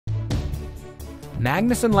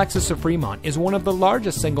Magnussen Lexus of Fremont is one of the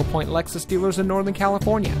largest single-point Lexus dealers in Northern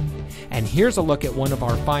California. And here's a look at one of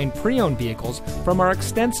our fine pre-owned vehicles from our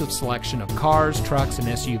extensive selection of cars, trucks, and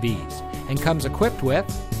SUVs, and comes equipped with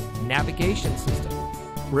navigation system,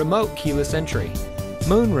 remote keyless entry,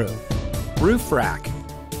 moonroof, roof rack,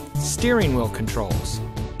 steering wheel controls,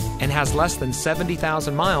 and has less than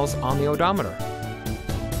 70,000 miles on the odometer.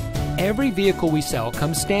 Every vehicle we sell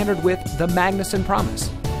comes standard with the Magnussen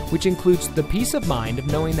Promise, which includes the peace of mind of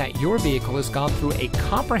knowing that your vehicle has gone through a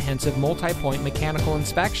comprehensive multi-point mechanical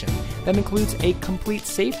inspection that includes a complete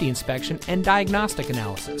safety inspection and diagnostic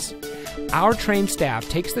analysis. Our trained staff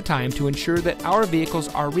takes the time to ensure that our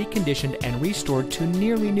vehicles are reconditioned and restored to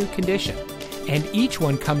nearly new condition, and each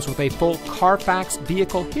one comes with a full Carfax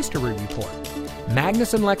vehicle history report.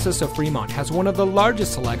 Magnussen Lexus of Fremont has one of the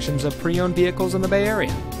largest selections of pre-owned vehicles in the Bay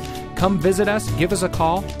Area. Come visit us, give us a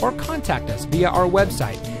call, or contact us via our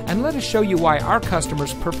website and let us show you why our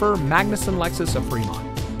customers prefer Magnussen Lexus of Fremont.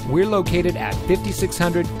 We're located at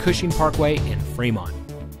 5600 Cushing Parkway in Fremont.